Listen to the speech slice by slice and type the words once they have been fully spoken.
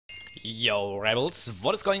Yo rebels,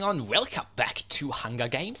 what is going on? Welcome back to Hunger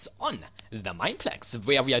Games on the Mineplex,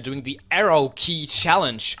 where we are doing the arrow key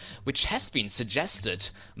challenge, which has been suggested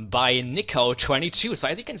by Nico22. So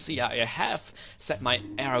as you can see, I have set my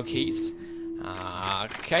arrow keys.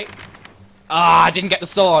 Okay. I didn't get the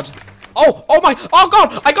sword. Oh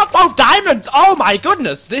god, I got both diamonds. Oh my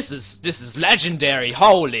goodness, this is legendary.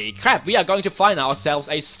 Holy crap, we are going to find ourselves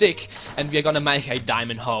a stick and we are gonna make a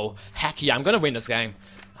diamond hoe. Heck yeah, I'm gonna win this game.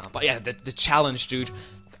 But yeah, the challenge, dude.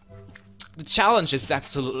 The challenge is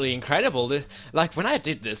absolutely incredible. Like, when I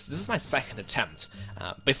did this is my second attempt.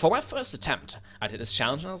 Before my first attempt, I did this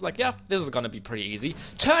challenge and I was like, yeah, this is gonna be pretty easy.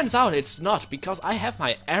 Turns out it's not, because I have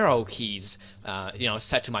my arrow keys, you know,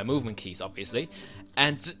 set to my movement keys, obviously.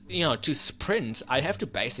 And, you know, to sprint, I have to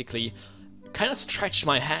basically kind of stretch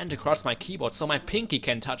my hand across my keyboard so my pinky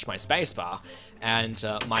can touch my spacebar. And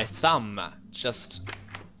my thumb just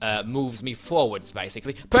moves me forwards,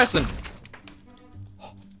 basically. Person!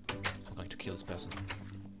 I'm going to kill this person.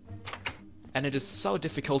 And it is so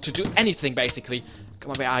difficult to do anything, basically.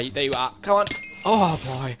 Come on, where are you? There you are. Come on. Oh,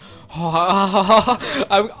 boy. Oh,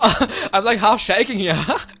 I'm like half shaking here.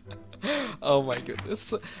 Oh, my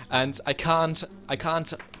goodness. And I can't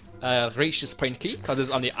reach the sprint key, because it's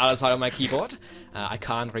on the other side of my keyboard. I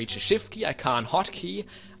can't reach the shift key, I can't hotkey.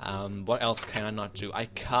 What else can I not do? I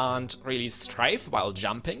can't really strafe while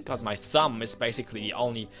jumping, because my thumb is basically the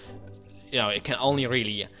only, you know, it can only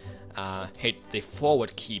really hit the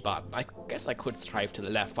forward key button. I guess I could strafe to the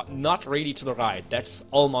left, but not really to the right. That's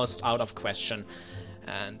almost out of question.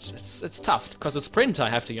 And it's tough, because the sprint I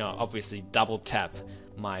have to, you know, obviously double tap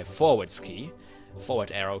my forward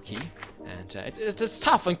arrow key. And it's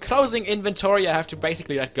tough. When closing inventory, I have to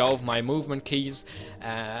basically let go of my movement keys.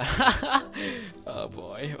 Oh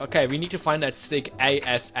boy. Okay, we need to find that stick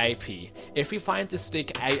ASAP. If we find the stick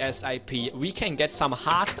ASAP, we can get some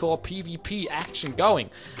hardcore PvP action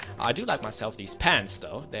going. I do like myself these pants,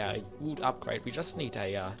 though. They are a good upgrade. We just need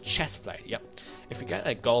a chest plate. Yep. If we get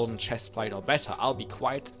a golden chest plate or better, I'll be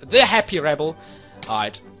quite the happy rebel.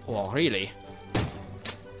 Alright. Oh, really?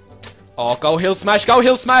 Oh, go hill smash! Go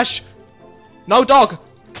hill smash! No dog!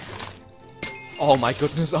 Oh my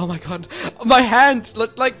goodness, oh my god. My hand,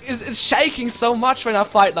 like, is shaking so much when I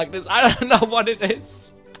fight like this. I don't know what it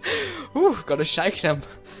is. Whew, gotta shake them.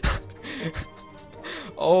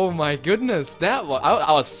 Oh my goodness, that was...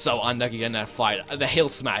 I was so unlucky in that fight. The hill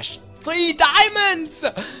smash. 3 diamonds!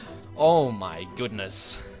 Oh my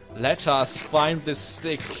goodness. Let us find this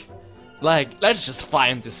stick. Like, let's just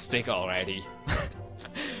find this stick already.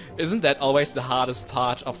 Isn't that always the hardest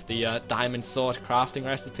part of the diamond sword crafting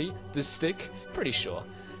recipe? This stick? Pretty sure.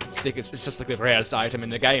 Stick is just like the rarest item in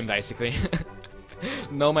the game, basically.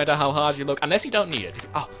 No matter how hard you look, unless you don't need it.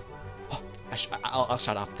 I'll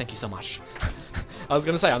shut up. Thank you so much. I was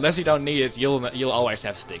gonna say, unless you don't need it, you'll always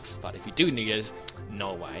have sticks. But if you do need it,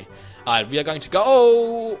 no way. Alright, we are going to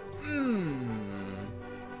go.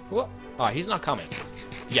 What? Alright, he's not coming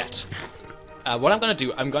yet. What I'm gonna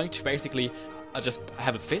do, I'm going to basically. I'll just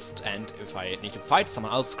have a fist, and if I need to fight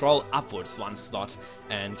someone, I'll scroll upwards one slot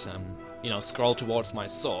and, you know, scroll towards my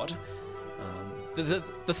sword. The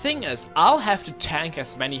thing is, I'll have to tank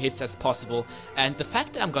as many hits as possible, and the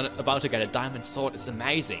fact that I'm about to get a diamond sword is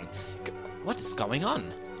amazing. What is going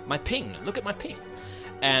on? My ping. Look at my ping.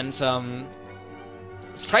 And,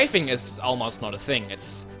 strafing is almost not a thing.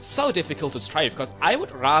 It's so difficult to strafe, because I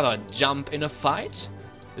would rather jump in a fight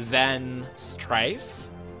than strafe.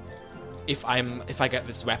 If I get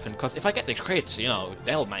this weapon, because if I get the crit, you know,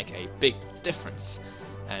 they'll make a big difference.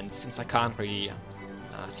 And since I can't really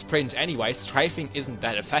sprint anyway, strafing isn't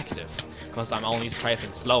that effective, because I'm only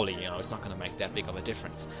strafing slowly, you know, it's not going to make that big of a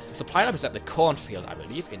difference. Supply lab is at the cornfield, I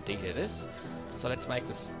believe. Indeed it is. So let's make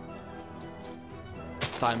this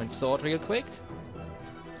diamond sword real quick.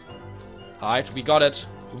 Alright, we got it.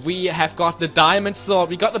 We have got the diamond sword.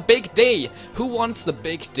 We got the big D. Who wants the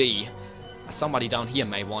big D? Somebody down here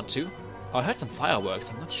may want to. Oh, I heard some fireworks.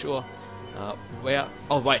 I'm not sure where.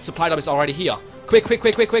 Oh, right. Supply drop is already here. Quick, quick,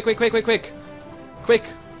 quick, quick, quick, quick, quick, quick, quick. Quick.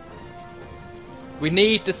 We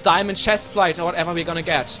need this diamond chest plate or whatever we're gonna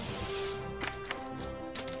get.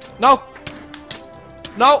 No.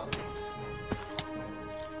 No.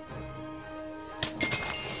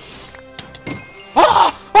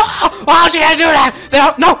 How did I do that?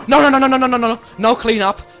 No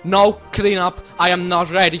cleanup. No cleanup. I am not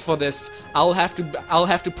ready for this. I'll have to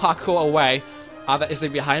parkour away. Is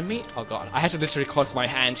it behind me? Oh god. I had to literally cross my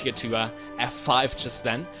hand here to F5 just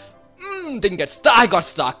then. Didn't get stuck. I got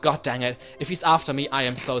stuck. God dang it. If he's after me, I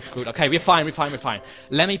am so screwed. Okay, we're fine.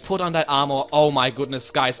 Let me put on that armor. Oh my goodness,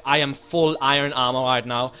 guys. I am full iron armor right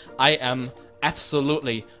now. I am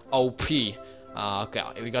absolutely OP. Okay,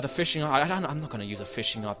 we got a fishing rod. I'm not gonna use a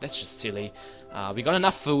fishing rod. That's just silly. We got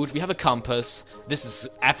enough food. We have a compass. This is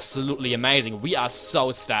absolutely amazing. We are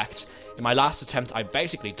so stacked. In my last attempt, I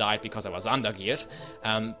basically died because I was undergeared.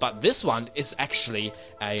 But this one is actually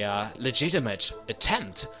a legitimate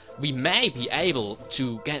attempt. We may be able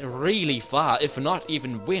to get really far, if not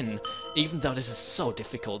even win, even though this is so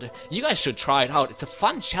difficult. You guys should try it out. It's a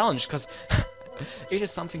fun challenge, because it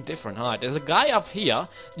is something different. Alright, there's a guy up here.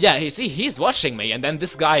 Yeah, he's watching me, and then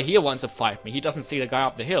this guy here wants to fight me. He doesn't see the guy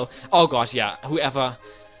up the hill. Oh gosh, yeah, whoever...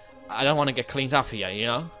 I don't want to get cleaned up here, you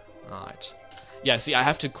know? Alright. Yeah, see, I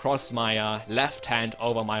have to cross my left hand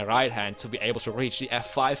over my right hand to be able to reach the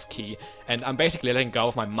F5 key, and I'm basically letting go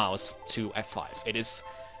of my mouse to F5. It is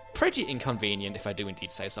pretty inconvenient, if I do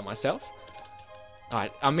indeed say so myself.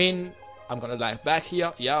 Alright, I mean, I'm gonna lie back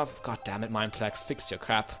here. Yeah, god damn it, Mindplex, fix your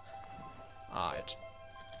crap. Alright.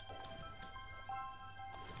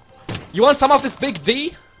 You want some of this big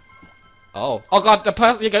D? Oh. Oh god, the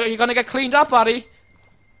person, you're gonna get cleaned up, buddy.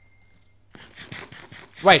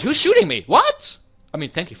 Wait, who's shooting me? What? I mean,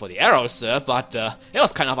 thank you for the arrows, sir, but it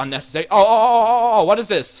was kind of unnecessary. Oh, what is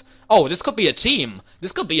this? Oh, this could be a team.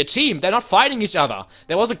 This could be a team. They're not fighting each other.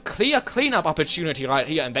 There was a clear cleanup opportunity right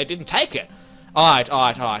here, and they didn't take it. Alright.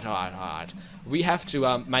 We have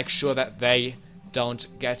to make sure that they don't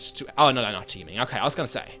get to... Oh, no, they're not teaming. Okay, I was gonna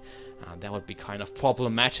say. That would be kind of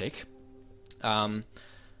problematic.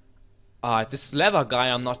 This leather guy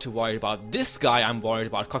I'm not too worried about. This guy I'm worried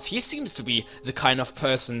about, because he seems to be the kind of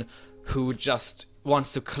person who just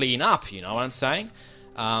wants to clean up, you know what I'm saying?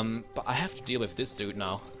 But I have to deal with this dude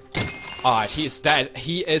now. Alright, he is dead.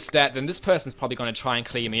 He is dead. Then this person's probably gonna try and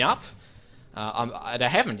clean me up. They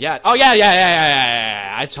haven't yet. Oh,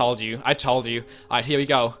 yeah. I told you. Alright, here we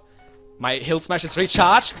go. My hill smash is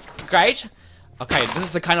recharged. Great. Okay, this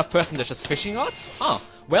is the kind of person that's just fishing rods? Oh,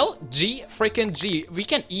 well, freaking G. We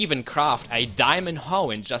can even craft a diamond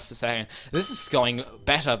hoe in just a second. This is going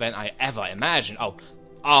better than I ever imagined.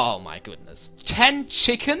 Oh my goodness. 10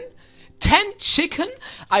 chicken? 10 chicken?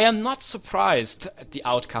 I am not surprised at the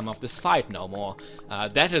outcome of this fight no more.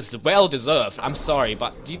 That is well deserved. I'm sorry,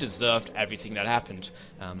 but you deserved everything that happened.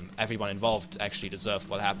 Everyone involved actually deserved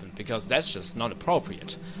what happened, because that's just not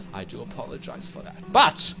appropriate. I do apologize for that.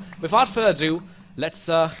 But, without further ado, let's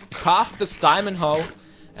craft this diamond hoe,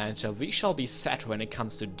 and we shall be set when it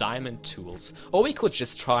comes to diamond tools. Or we could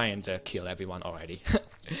just try and kill everyone already.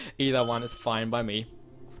 Either one is fine by me.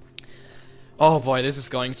 Oh boy, this is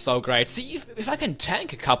going so great. See, if I can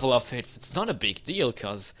tank a couple of hits, it's not a big deal,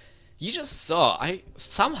 because you just saw, I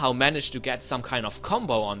somehow managed to get some kind of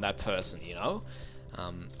combo on that person, you know?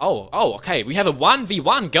 Okay, we have a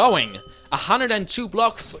 1v1 going. 102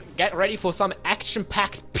 blocks, get ready for some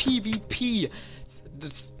action-packed PvP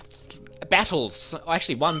battles.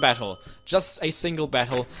 Actually, one battle. Just a single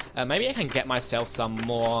battle. Maybe I can get myself some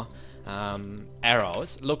more...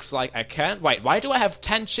 arrows. Looks like I can't. Wait, why do I have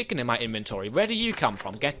 10 chicken in my inventory? Where do you come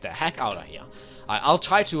from? Get the heck out of here. I'll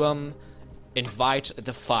try to invite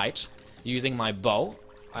the fight using my bow,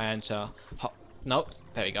 and no,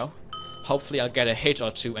 there we go. Hopefully I'll get a hit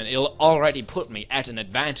or two, and it'll already put me at an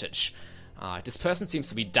advantage. This person seems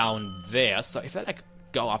to be down there, so if I like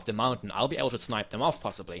go up the mountain, I'll be able to snipe them off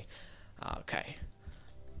possibly. Okay.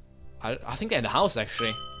 I think they're in the house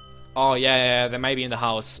actually. Oh, yeah, they may be in the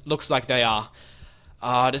house. Looks like they are.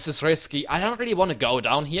 This is risky. I don't really want to go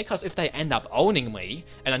down here, because if they end up owning me,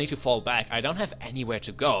 and I need to fall back, I don't have anywhere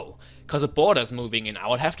to go. Because the border's moving in, I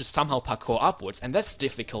would have to somehow parkour upwards, and that's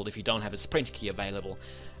difficult if you don't have a sprint key available.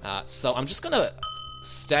 So I'm just gonna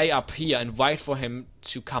stay up here and wait for him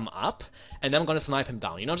to come up, and then I'm gonna snipe him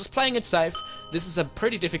down. You know, just playing it safe. This is a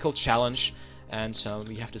pretty difficult challenge, and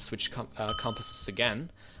we have to switch compasses again.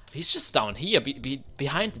 He's just down here,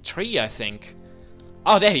 behind the tree, I think.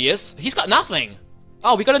 Oh, there he is. He's got nothing.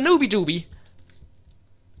 Oh, we got a newbie doobie.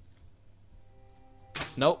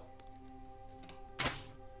 Nope.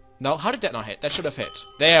 No, how did that not hit? That should have hit.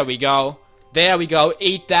 There we go. There we go.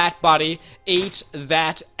 Eat that, buddy. Eat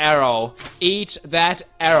that arrow. Eat that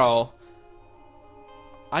arrow.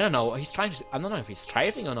 I don't know. He's trying to... I don't know if he's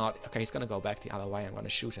strafing or not. Okay, he's gonna go back the other way. I'm gonna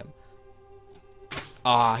shoot him.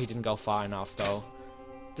 Ah, he didn't go far enough, though.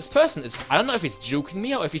 This person is... I don't know if he's juking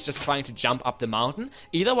me or if he's just trying to jump up the mountain.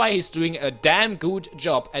 Either way, he's doing a damn good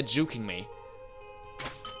job at juking me.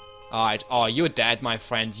 Alright. Oh, you're dead, my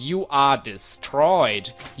friend. You are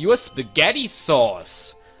destroyed. You're spaghetti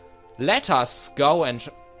sauce. Let us go and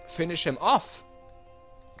finish him off.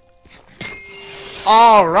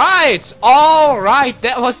 Alright.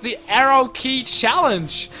 That was the arrow key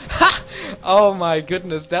challenge. Ha! Oh my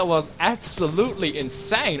goodness, that was absolutely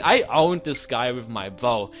insane. I owned this guy with my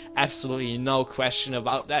bow. Absolutely no question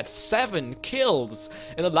about that. 7 kills.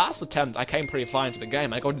 In the last attempt, I came pretty far into the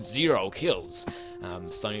game. I got 0 kills.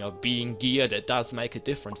 So, you know, being geared, it does make a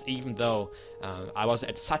difference, even though I was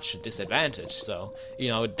at such a disadvantage. So, you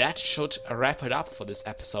know, that should wrap it up for this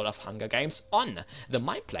episode of Hunger Games on the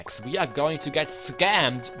Mineplex. We are going to get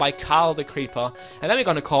scammed by Carl the Creeper, and then we're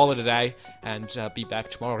going to call it a day and be back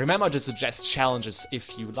tomorrow. Remember to suggest challenges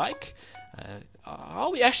if you like.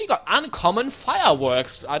 Oh, we actually got uncommon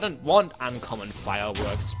fireworks. I don't want uncommon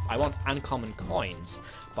fireworks. I want uncommon coins.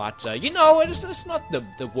 But, you know, it's not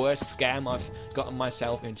the worst scam I've gotten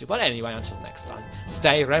myself into. But anyway, until next time,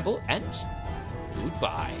 stay rebel and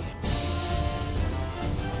goodbye.